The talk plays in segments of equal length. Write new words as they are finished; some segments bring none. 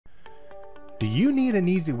Do you need an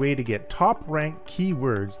easy way to get top-ranked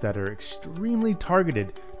keywords that are extremely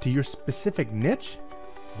targeted to your specific niche?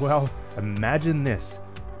 Well, imagine this: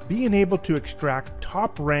 being able to extract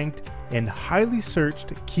top-ranked and highly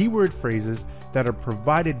searched keyword phrases that are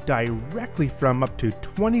provided directly from up to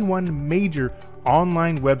 21 major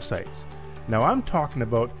online websites. Now I'm talking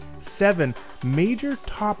about 7 major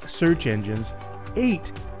top search engines,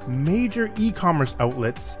 8 major e-commerce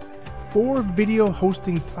outlets, 4 video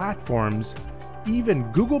hosting platforms,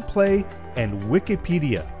 even Google Play and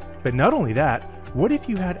Wikipedia. But not only that, what if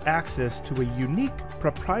you had access to a unique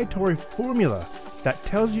proprietary formula that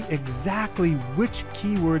tells you exactly which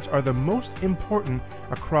keywords are the most important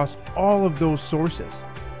across all of those sources?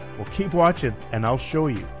 Well, keep watching and I'll show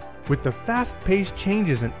you. With the fast-paced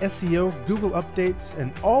changes in SEO, Google updates,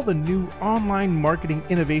 and all the new online marketing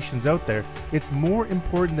innovations out there, it's more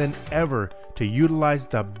important than ever to utilize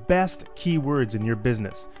the best keywords in your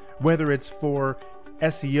business. Whether it's for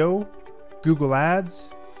SEO, Google Ads,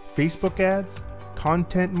 Facebook ads,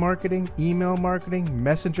 content marketing, email marketing,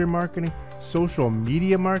 messenger marketing, social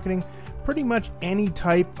media marketing, pretty much any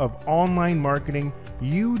type of online marketing,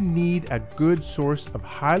 you need a good source of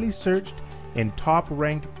highly searched and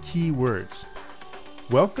top-ranked keywords.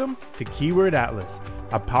 Welcome to Keyword Atlas,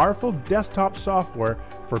 a powerful desktop software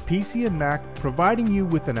for PC and Mac, providing you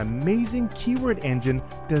with an amazing keyword engine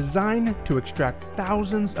designed to extract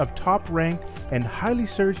thousands of top-ranked and highly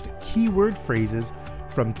searched keyword phrases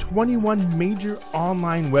from 21 major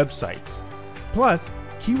online websites. Plus,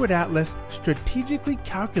 Keyword Atlas strategically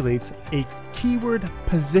calculates a keyword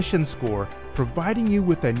position score, providing you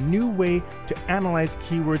with a new way to analyze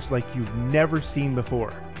keywords like you've never seen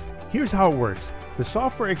before. Here's how it works. The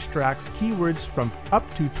software extracts keywords from up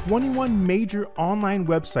to 21 major online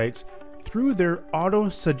websites through their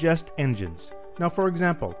auto-suggest engines. Now, for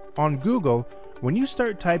example, on Google, when you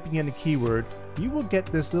start typing in a keyword, you will get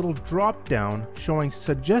this little drop-down showing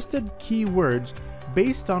suggested keywords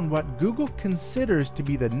based on what Google considers to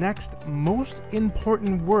be the next most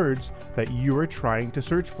important words that you are trying to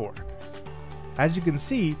search for. As you can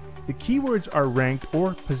see, the keywords are ranked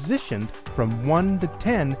or positioned from 1 to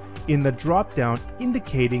 10 in the drop-down,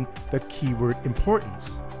 indicating the keyword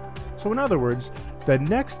importance. So in other words, the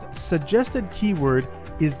next suggested keyword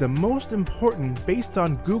is the most important based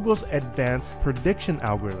on Google's advanced prediction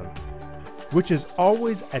algorithm, which is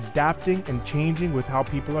always adapting and changing with how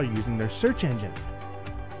people are using their search engine.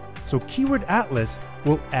 So Keyword Atlas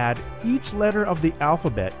will add each letter of the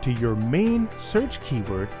alphabet to your main search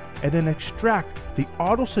keyword and then extract the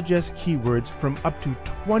auto-suggest keywords from up to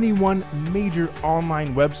 21 major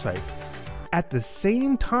online websites. At the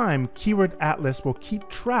same time, Keyword Atlas will keep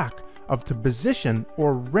track of the position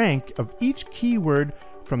or rank of each keyword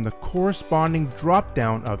from the corresponding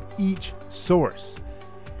drop-down of each source.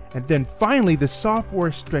 And then finally, the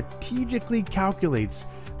software strategically calculates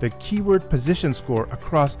the keyword position score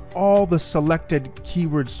across all the selected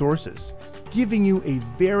keyword sources, giving you a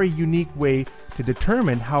very unique way to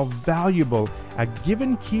determine how valuable a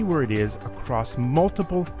given keyword is across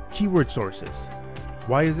multiple keyword sources.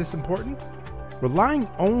 Why is this important? Relying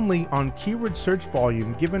only on keyword search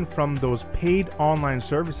volume given from those paid online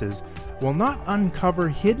services will not uncover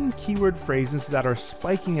hidden keyword phrases that are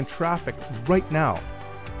spiking in traffic right now,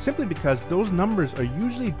 simply because those numbers are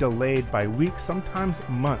usually delayed by weeks, sometimes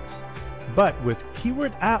months. But with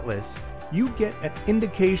Keyword Atlas, you get an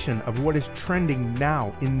indication of what is trending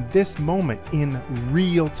now in this moment in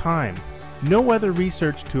real time. No other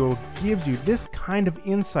research tool gives you this kind of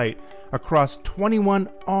insight across 21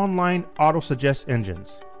 online auto-suggest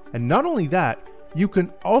engines. And not only that, you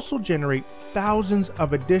can also generate thousands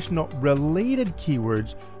of additional related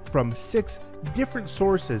keywords from 6 different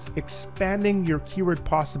sources, expanding your keyword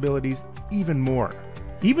possibilities even more.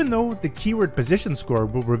 Even though the keyword position score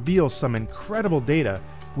will reveal some incredible data,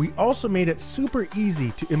 we also made it super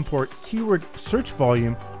easy to import keyword search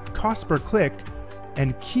volume, cost per click,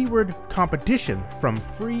 and keyword competition from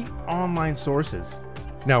free online sources.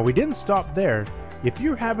 Now, we didn't stop there. If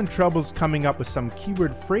you're having troubles coming up with some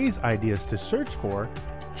keyword phrase ideas to search for,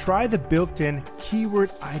 try the built-in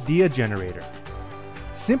keyword idea generator.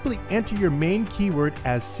 Simply enter your main keyword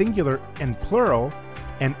as singular and plural,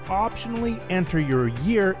 and optionally enter your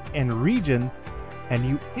year and region, and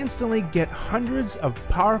you instantly get hundreds of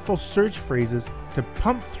powerful search phrases to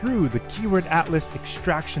pump through the Keyword Atlas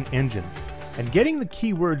extraction engine. And getting the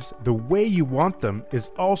keywords the way you want them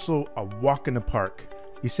is also a walk in the park.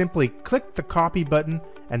 You simply click the copy button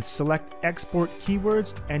and select export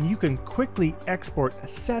keywords, and you can quickly export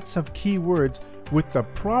sets of keywords with the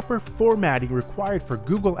proper formatting required for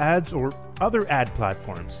Google Ads or other ad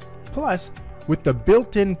platforms. Plus, With the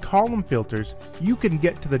built-in column filters, you can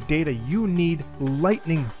get to the data you need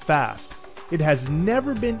lightning fast. It has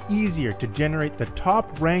never been easier to generate the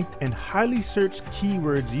top-ranked and highly searched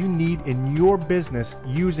keywords you need in your business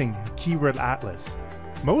using Keyword Atlas.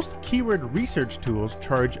 Most keyword research tools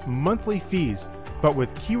charge monthly fees, but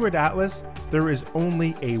with Keyword Atlas, there is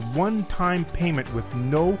only a one-time payment with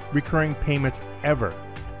no recurring payments ever.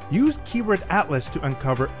 Use Keyword Atlas to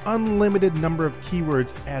uncover unlimited number of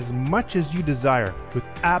keywords as much as you desire with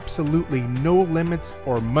absolutely no limits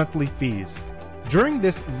or monthly fees. During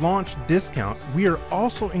this launch discount, we are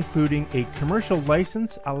also including a commercial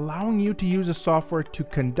license allowing you to use the software to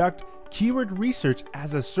conduct keyword research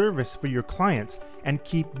as a service for your clients and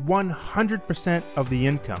keep 100% of the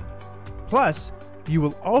income. Plus, you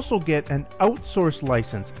will also get an outsource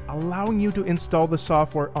license allowing you to install the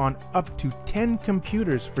software on up to 10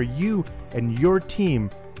 computers for you and your team,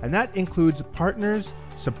 and that includes partners,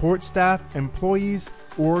 support staff, employees,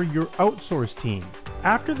 or your outsource team.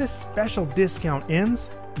 After this special discount ends,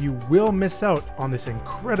 you will miss out on this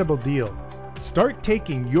incredible deal. Start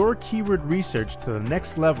taking your keyword research to the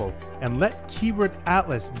next level and let Keyword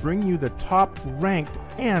Atlas bring you the top ranked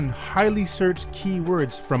and highly searched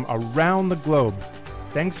keywords from around the globe.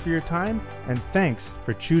 Thanks for your time, and thanks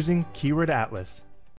for choosing Keyword Atlas.